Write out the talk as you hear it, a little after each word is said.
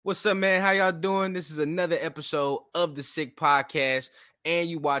What's up, man? How y'all doing? This is another episode of the Sick Podcast, and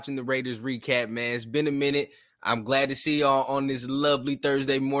you watching the Raiders recap, man. It's been a minute. I'm glad to see y'all on this lovely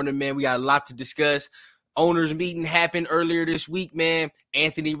Thursday morning, man. We got a lot to discuss. Owners meeting happened earlier this week, man.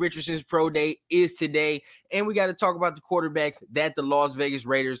 Anthony Richardson's pro day is today, and we got to talk about the quarterbacks that the Las Vegas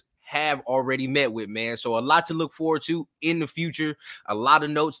Raiders have already met with, man. So a lot to look forward to in the future. A lot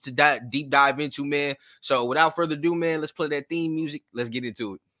of notes to deep dive into, man. So without further ado, man, let's play that theme music. Let's get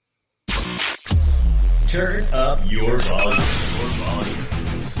into it. Turn up your volume.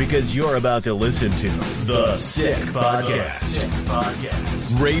 Because you're about to listen to The Sick Podcast.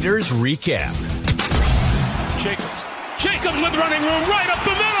 Raiders Recap. Jacobs with running room right up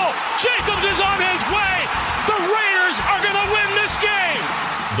the middle. Jacobs is on his way. The Raiders are going to win this game.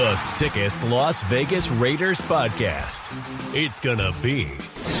 The sickest Las Vegas Raiders podcast. It's going to be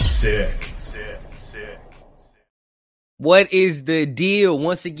sick. What is the deal?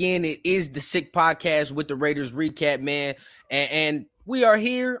 Once again, it is the Sick Podcast with the Raiders recap, man. And we are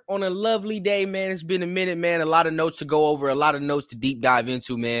here on a lovely day, man. It's been a minute, man. A lot of notes to go over, a lot of notes to deep dive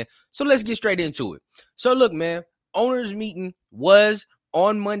into, man. So let's get straight into it. So look, man, owners meeting was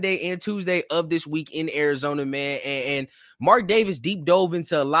on Monday and Tuesday of this week in Arizona, man. And Mark Davis deep dove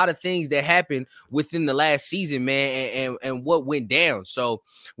into a lot of things that happened within the last season, man, and what went down. So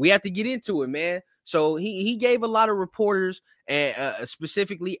we have to get into it, man. So he gave a lot of reporters,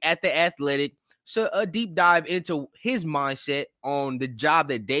 specifically at The Athletic, so a deep dive into his mindset on the job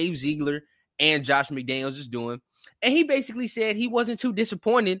that Dave Ziegler and Josh McDaniels is doing. And he basically said he wasn't too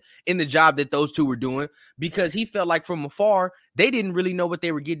disappointed in the job that those two were doing because he felt like from afar, they didn't really know what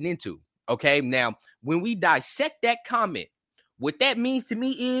they were getting into. Okay, now, when we dissect that comment, what that means to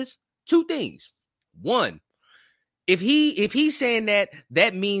me is two things. One, if he's saying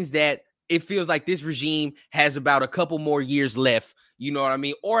that means that it feels like this regime has about a couple more years left, you know what I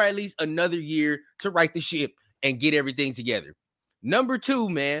mean? Or at least another year to right the ship and get everything together. Number two,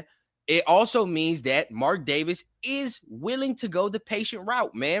 man, it also means that Mark Davis is willing to go the patient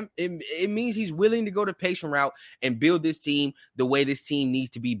route, man. It means he's willing to go the patient route and build this team the way this team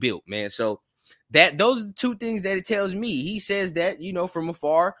needs to be built, man. So those are the two things that it tells me. He says that, you know, from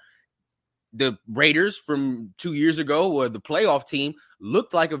afar, the Raiders from 2 years ago, or the playoff team,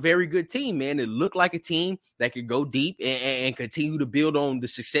 looked like a very good team, man. It looked like a team that could go deep and continue to build on the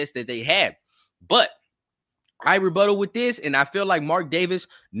success that they had. But I rebuttal with this, and I feel like Mark Davis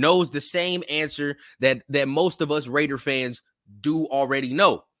knows the same answer that most of us Raider fans do already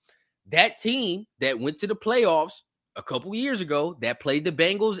know. That team that went to the playoffs a couple years ago, that played the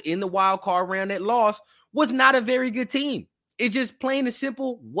Bengals in the wild card round that lost, was not a very good team. It just plain and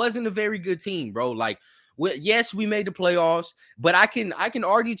simple wasn't a very good team, bro. Like, yes, we made the playoffs, but I can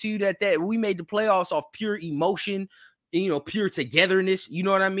argue to you that we made the playoffs off pure emotion, you know, pure togetherness. You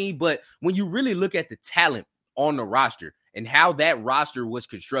know what I mean? But when you really look at the talent on the roster and how that roster was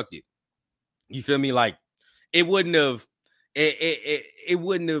constructed, you feel me? Like, it wouldn't have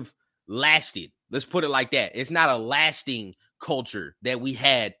lasted. Let's put it like that. It's not a lasting culture that we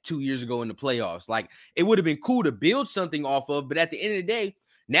had 2 years ago in the playoffs. Like, it would have been cool to build something off of, but at the end of the day,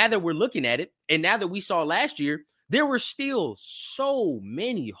 now that we're looking at it, and now that we saw last year, there were still so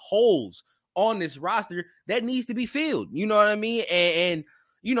many holes on this roster that needs to be filled. You know what I mean? And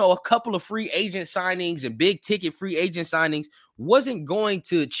you know, a couple of free agent signings and big ticket free agent signings wasn't going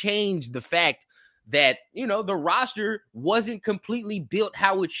to change the fact that, you know, the roster wasn't completely built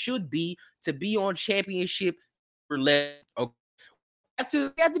how it should be to be on championship level. Okay. We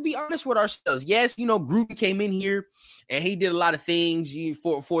have to be honest with ourselves. Yes, you know, Gruden came in here and he did a lot of things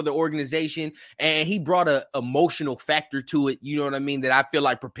for the organization, and he brought a emotional factor to it, you know what I mean, that I feel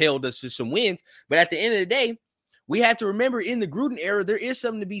like propelled us to some wins. But at the end of the day, we have to remember, in the Gruden era, there is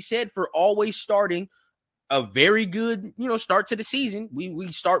something to be said for always starting a very good, you know, start to the season.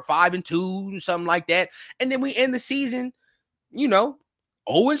 We start 5-2, something like that, and then we end the season, you know,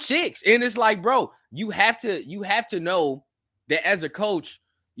 0-6. And it's like, bro, you have to know that as a coach,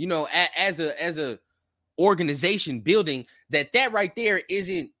 you know, as a organization building, that right there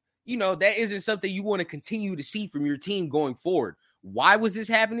isn't, you know, that isn't something you want to continue to see from your team going forward. Why was this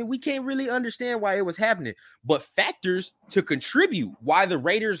happening? We can't really understand why it was happening, but factors to contribute why the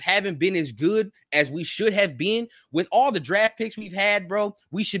Raiders haven't been as good as we should have been. With all the draft picks we've had, bro,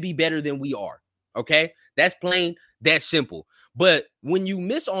 we should be better than we are. Okay? That's plain, that's simple. But when you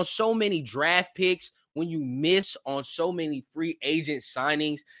miss on so many draft picks, when you miss on so many free agent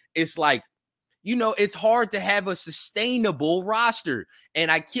signings, it's like, you know, it's hard to have a sustainable roster. And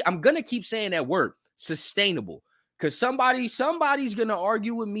I'm going to keep saying that word, sustainable. Because somebody's gonna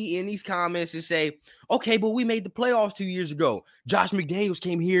argue with me in these comments and say, okay, but we made the playoffs 2 years ago. Josh McDaniels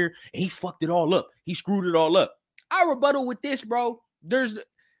came here and he fucked it all up. He screwed it all up. I rebuttal with this, bro.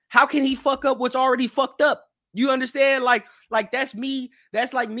 How can he fuck up what's already fucked up? You understand? Like that's me.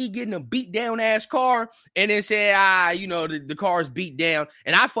 That's like me getting a beat down ass car and then say, the car's beat down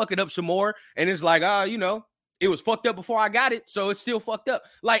and I fuck it up some more. And it's like, it was fucked up before I got it. So it's still fucked up.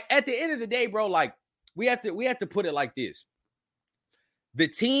 Like at the end of the day, bro, like we have to put it like this. The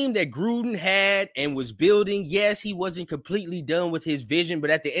team that Gruden had and was building, yes, he wasn't completely done with his vision. But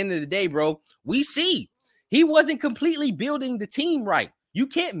at the end of the day, bro, we see he wasn't completely building the team right. You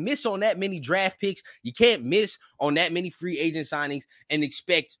can't miss on that many draft picks. You can't miss on that many free agent signings and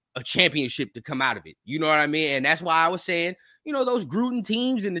expect a championship to come out of it. You know what I mean? And that's why I was saying, those Gruden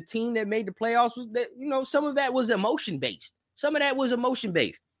teams and the team that made the playoffs was that, some of that was emotion based. Some of that was emotion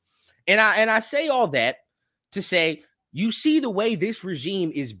based. And I say all that to say, you see the way this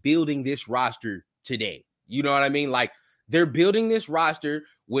regime is building this roster today. You know what I mean? Like they're building this roster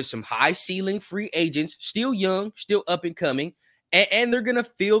with some high ceiling free agents, still young, still up and coming. And they're going to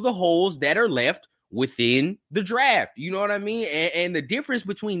fill the holes that are left within the draft. You know what I mean? And the difference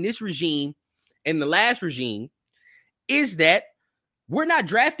between this regime and the last regime is that we're not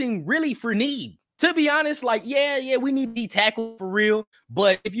drafting really for need. To be honest, like, yeah, we need to tackle for real.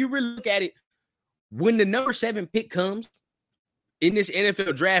 But if you really look at it, when the number 7 pick comes in this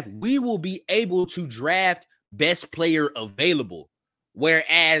NFL draft, we will be able to draft best player available.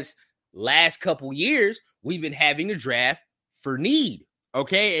 Whereas last couple years, we've been having to draft for need.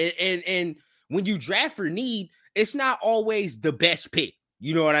 Okay. And when you draft for need, it's not always the best pick.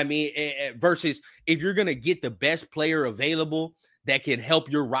 You know what I mean? Versus if you're going to get the best player available that can help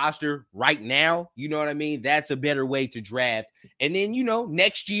your roster right now, you know what I mean? That's a better way to draft. And then,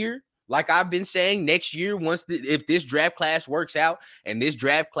 next year, like I've been saying, next year, if this draft class works out and this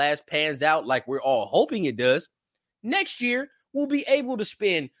draft class pans out like we're all hoping it does, next year we'll be able to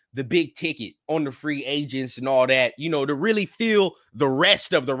spend the big ticket on the free agents and all that, to really fill the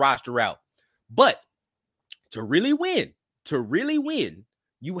rest of the roster out. But to really win,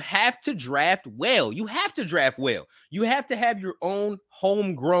 you have to draft well. You have to have your own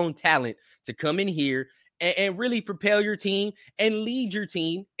homegrown talent to come in here and really propel your team and lead your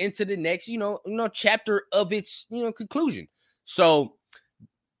team into the next, chapter of its, conclusion. So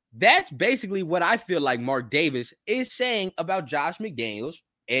that's basically what I feel like Mark Davis is saying about Josh McDaniels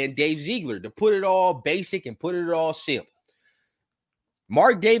and Dave Ziegler, to put it all basic and put it all simple.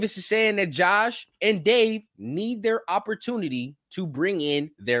 Mark Davis is saying that Josh and Dave need their opportunity to bring in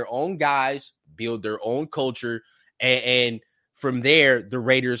their own guys, build their own culture, and from there, the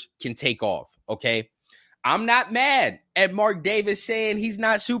Raiders can take off, okay? I'm not mad at Mark Davis saying he's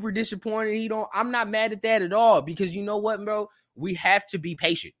not super disappointed. I'm not mad at that at all because you know what, bro? We have to be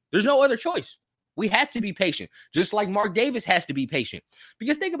patient. There's no other choice. We have to be patient, just like Mark Davis has to be patient.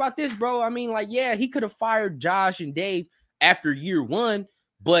 Because think about this, bro. I mean, he could have fired Josh and Dave after year 1,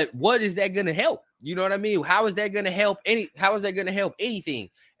 but what is that going to help? You know what I mean? How is that going to help anything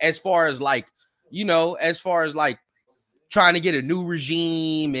as far as trying to get a new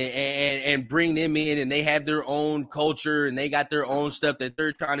regime and bring them in and they have their own culture and they got their own stuff that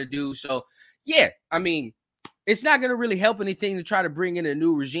they're trying to do. So, yeah, I mean, it's not going to really help anything to try to bring in a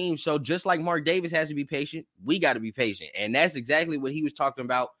new regime. So just like Mark Davis has to be patient, we got to be patient. And that's exactly what he was talking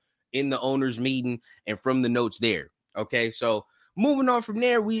about in the owners meeting and from the notes there. Okay, so moving on from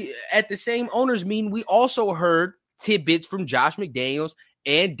there, we at the same owners meeting, we also heard tidbits from Josh McDaniels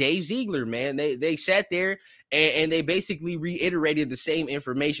and Dave Ziegler, man. They sat there and they basically reiterated the same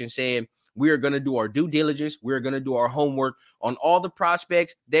information saying, we are going to do our due diligence. We're going to do our homework on all the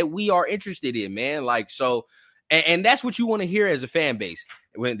prospects that we are interested in, man. And that's what you want to hear as a fan base.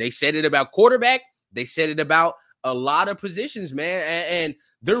 When they said it about quarterback, they said it about a lot of positions, man. And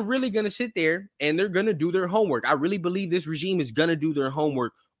they're really going to sit there and they're going to do their homework. I really believe this regime is going to do their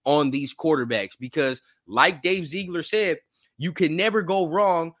homework on these quarterbacks because like Dave Ziegler said, you can never go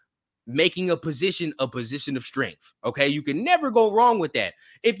wrong making a position of strength. Okay. You can never go wrong with that.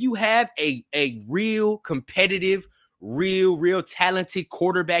 If you have a real competitive, real talented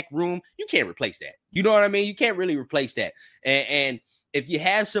quarterback room, you can't replace that. You know what I mean? You can't really replace that. And if you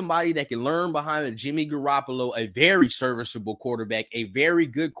have somebody that can learn behind a Jimmy Garoppolo, a very serviceable quarterback, a very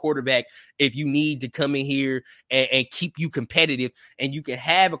good quarterback, if you need to come in here and keep you competitive, and you can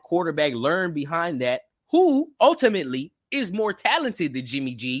have a quarterback learn behind that who ultimately is more talented than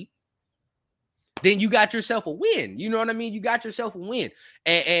Jimmy G, then you got yourself a win. You know what I mean? You got yourself a win.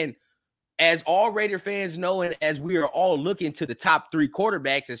 And as all Raider fans know, and as we are all looking to the top 3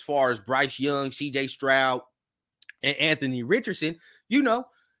 quarterbacks as far as Bryce Young, CJ Stroud, and Anthony Richardson,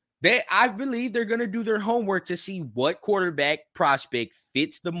 I believe they're going to do their homework to see what quarterback prospect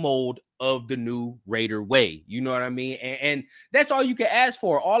fits the mold of the new Raider way. You know what I mean? And that's all you can ask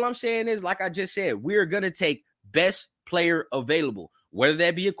for. All I'm saying is, like I just said, we're going to take best player available, whether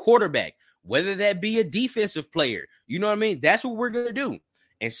that be a quarterback, whether that be a defensive player. You know what I mean? That's what we're going to do.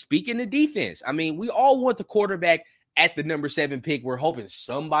 And speaking of defense, I mean, we all want the quarterback at the number 7 pick. We're hoping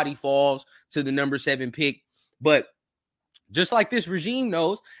somebody falls to the number 7 pick. But just like this regime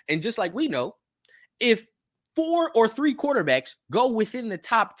knows, and just like we know, if 4 or 3 quarterbacks go within the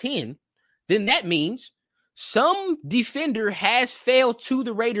top 10, then that means some defender has failed to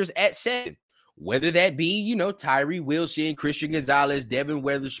the Raiders at 7. Whether that be, Tyree Wilson, Christian Gonzalez, Devin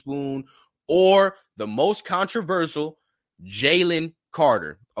Witherspoon, or the most controversial, Jalen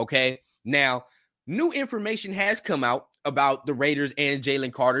Carter. Okay. Now, new information has come out about the Raiders and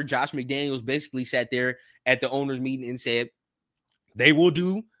Jalen Carter. Josh McDaniels basically sat there at the owners' meeting and said they will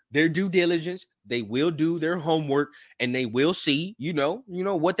do their due diligence, they will do their homework, and they will see,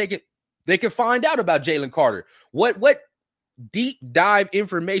 what they can find out about Jalen Carter. What deep dive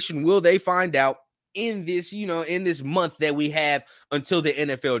information will they find out in this, in this month that we have until the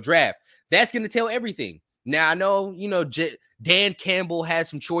NFL draft? That's going to tell everything. Now, I know, Dan Campbell had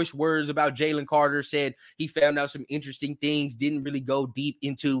some choice words about Jalen Carter, said he found out some interesting things, didn't really go deep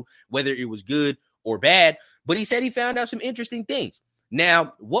into whether it was good or bad, but he said he found out some interesting things.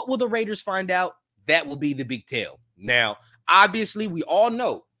 Now, what will the Raiders find out? That will be the big tell. Now, obviously, we all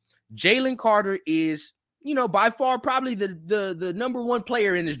know Jalen Carter is, by far probably the number 1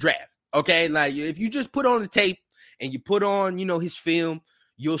 player in this draft. Okay, like if you just put on the tape and you put on, his film,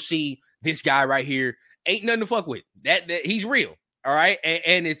 you'll see this guy right here ain't nothing to fuck with. That he's real. All right.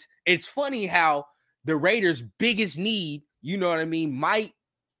 And it's funny how the Raiders' biggest need, might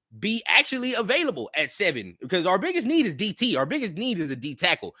be actually available at 7, because our biggest need is DT. Our biggest need is a D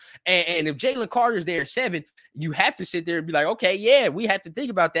tackle. And if Jalen Carter's there at 7, you have to sit there and be like, okay, yeah, we have to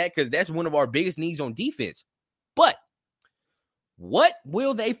think about that because that's one of our biggest needs on defense. But what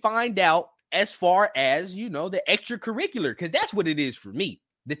will they find out as far as, the extracurricular? Because that's what it is for me.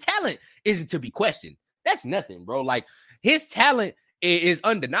 The talent isn't to be questioned. That's nothing, bro. Like, his talent is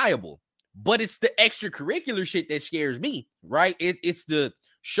undeniable, but it's the extracurricular shit that scares me, right? It's the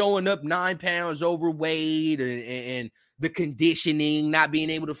showing up 9 pounds overweight and the conditioning, not being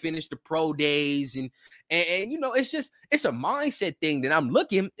able to finish the pro days. And it's a mindset thing that I'm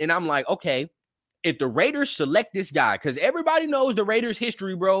looking and I'm like, okay, if the Raiders select this guy, because everybody knows the Raiders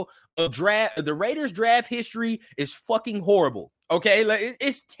history, bro, the Raiders draft history is fucking horrible. Okay. Like,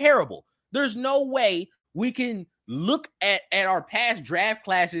 it's terrible. There's no way we can look at our past draft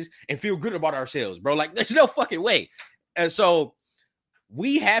classes and feel good about ourselves, bro. Like, there's no fucking way. And so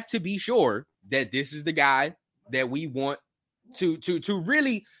we have to be sure that this is the guy that we want to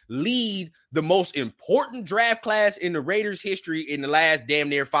really lead the most important draft class in the Raiders history in the last damn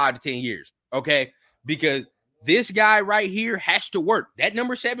near 5 to 10 years. Okay. Because this guy right here has to work. That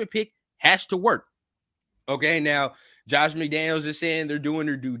number 7 pick has to work. Okay. Now, Josh McDaniels is saying they're doing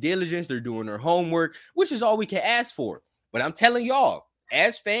their due diligence. They're doing their homework, which is all we can ask for. But I'm telling y'all,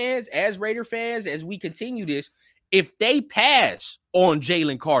 as fans, as Raider fans, as we continue this, if they pass on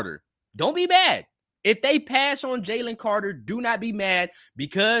Jalen Carter, don't be mad. If they pass on Jalen Carter, do not be mad,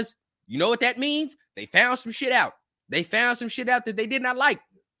 because you know what that means? They found some shit out. They found some shit out that they did not like.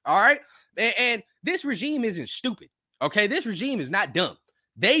 All right. And this regime isn't stupid. Okay. This regime is not dumb.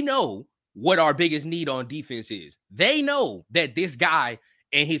 They know what our biggest need on defense is. They know that this guy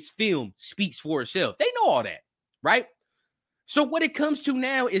and his film speaks for itself. They know all that. Right. So what it comes to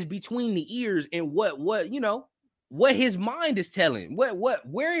now is between the ears and what his mind is telling.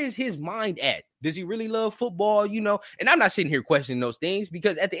 Where is his mind at? Does he really love football? And I'm not sitting here questioning those things,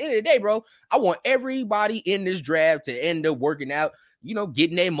 because at the end of the day, bro, I want everybody in this draft to end up working out,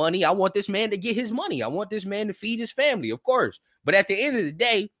 getting their money. I want this man to get his money. I want this man to feed his family, of course. But at the end of the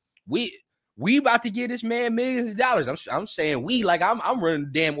day, we about to give this man millions of dollars. I'm saying we, like I'm running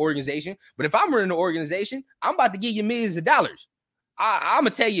the damn organization. But if I'm running the organization, I'm about to give you millions of dollars. I'm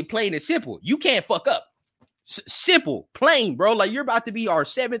going to tell you plain and simple. You can't fuck up. Simple, plain, bro. Like, you're about to be our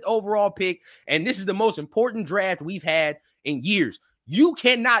 7th overall pick, and this is the most important draft we've had in years. You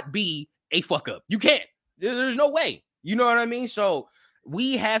cannot be a fuck up. You can't. There's no way. You know what I mean? So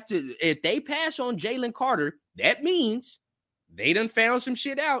we have to, if they pass on Jalen Carter, that means they done found some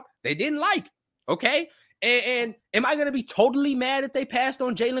shit out they didn't like. Okay. And am I going to be totally mad if they passed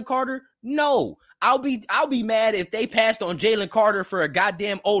on Jalen Carter? No. I'll be mad if they passed on Jalen Carter for a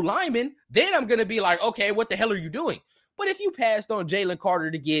goddamn O-lineman. Then I'm going to be like, okay, what the hell are you doing? But if you passed on Jalen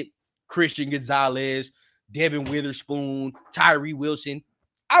Carter to get Christian Gonzalez, Devin Witherspoon, Tyree Wilson,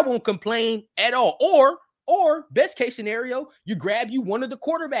 I won't complain at all. Or best case scenario, you grab you one of the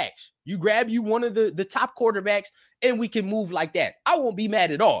quarterbacks. You grab you one of the top quarterbacks, and we can move like that. I won't be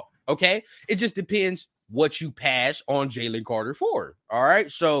mad at all, okay? It just depends what you pass on Jalen Carter for, all right?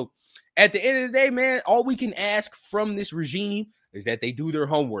 So at the end of the day, man, all we can ask from this regime is that they do their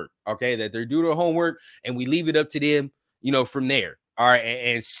homework, okay? That they do their homework, and we leave it up to them, from there, all right?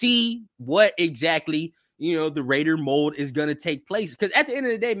 And see what exactly the Raider mold is going to take place. Because at the end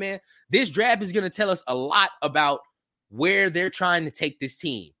of the day, man, this draft is going to tell us a lot about where they're trying to take this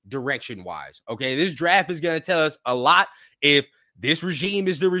team direction-wise, okay? This draft is going to tell us a lot if this regime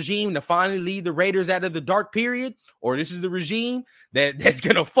is the regime to finally lead the Raiders out of the dark period, or this is the regime that's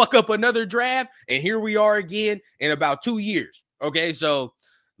going to fuck up another draft, and here we are again in about 2 years, okay? So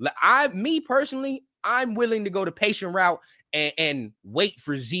me personally, I'm willing to go the patient route and wait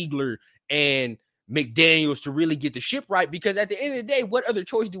for Ziegler and McDaniels to really get the ship right, because at the end of the day, what other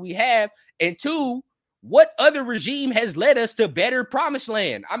choice do we have? And two, what other regime has led us to better promised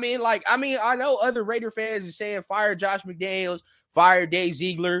land? I know other Raider fans are saying fire Josh McDaniels, fire Dave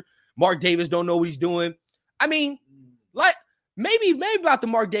Ziegler, Mark Davis don't know what he's doing. Maybe about the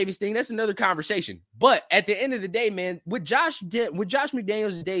Mark Davis thing, that's another conversation. But at the end of the day, man, with Josh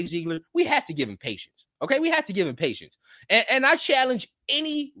McDaniels and Dave Ziegler, we have to give him patience. Okay, we have to give him patience. And I challenge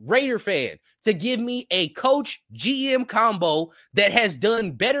any Raider fan to give me a coach GM combo that has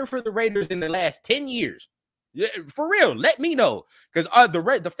done better for the Raiders in the last 10 years. Yeah, for real, let me know. Because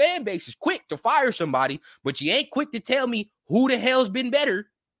the fan base is quick to fire somebody, but you ain't quick to tell me who the hell's been better.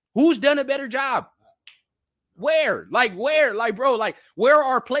 Who's done a better job? Where? Where are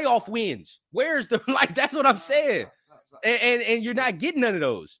our playoff wins? Where's that's what I'm saying. And you're not getting none of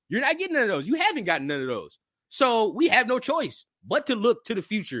those. You're not getting none of those. You haven't gotten none of those. So we have no choice but to look to the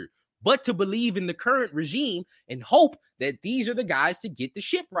future, but to believe in the current regime and hope that these are the guys to get the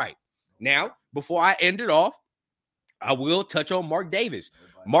ship right. Now, before I end it off, I will touch on Mark Davis.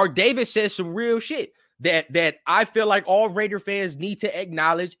 Mark Davis says some real shit that I feel like all Raider fans need to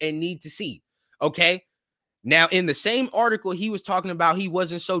acknowledge and need to see. Okay? Now, in the same article, he was talking about he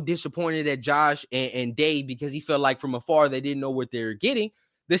wasn't so disappointed at Josh and Dave because he felt like from afar they didn't know what they were getting.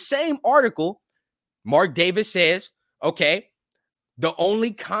 The same article, Mark Davis says, okay, the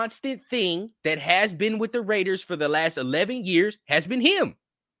only constant thing that has been with the Raiders for the last 11 years has been him.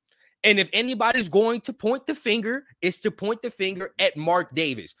 And if anybody's going to point the finger, it's to point the finger at Mark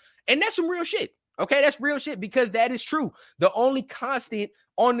Davis. And that's some real shit. Okay, that's real shit because that is true. The only constant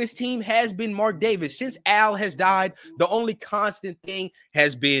on this team has been Mark Davis. Since Al has died, the only constant thing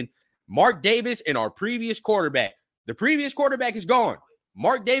has been Mark Davis and our previous quarterback. The previous quarterback is gone.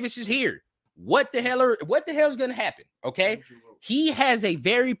 Mark Davis is here. What the hell is going to happen? Okay, he has a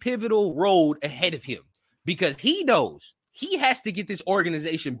very pivotal road ahead of him because he knows he has to get this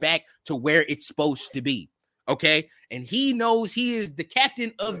organization back to where it's supposed to be. Okay, and he knows he is the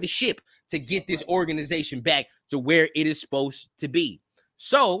captain of the ship to get this organization back to where it is supposed to be.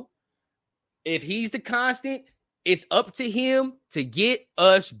 So if he's the constant, it's up to him to get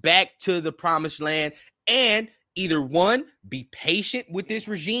us back to the promised land and either one, be patient with this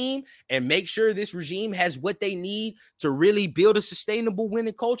regime and make sure this regime has what they need to really build a sustainable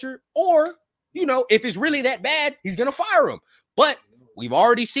winning culture, or, you know, if it's really that bad, he's going to fire him. But we have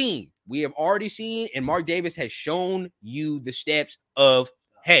already seen, and Mark Davis has shown you the steps of,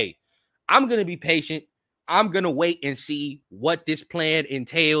 hey, I'm going to be patient. I'm going to wait and see what this plan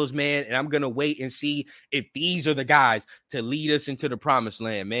entails, man. And I'm going to wait and see if these are the guys to lead us into the promised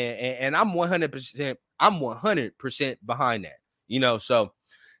land, man. And I'm 100% behind that, you know. So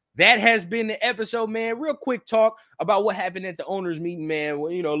that has been the episode, man. Real quick talk about what happened at the owners meeting, man. Well,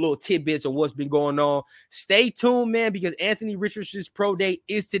 you know, little tidbits of what's been going on. Stay tuned, man, because Anthony Richardson's pro day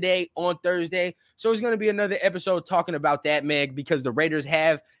is today on Thursday. So it's going to be another episode talking about that, man, because the Raiders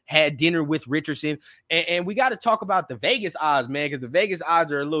have had dinner with Richardson. And we got to talk about the Vegas odds, man, because the Vegas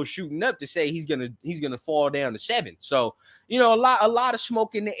odds are a little shooting up to say he's going to fall down to 7. So, you know, a lot of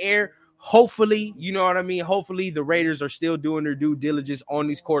smoke in the air. Hopefully, you know what I mean? Hopefully the Raiders are still doing their due diligence on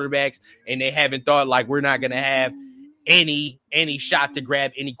these quarterbacks and they haven't thought like we're not going to have any shot to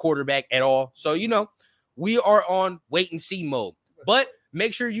grab any quarterback at all. So, you know, we are on wait and see mode. But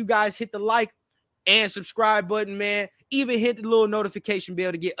make sure you guys hit the like and subscribe button, man. Even hit the little notification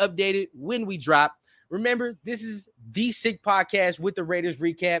bell to get updated when we drop. Remember, this is the Sick Podcast with the Raiders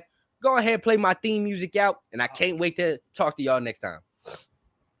recap. Go ahead and play my theme music out, and I can't wait to talk to y'all next time.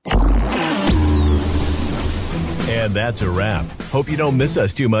 And that's a wrap. Hope you don't miss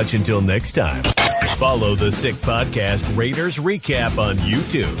us too much until next time. Follow the Sick Podcast Raiders Recap on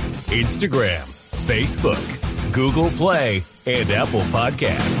YouTube, Instagram, Facebook, Google Play, and Apple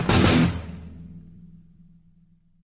Podcasts.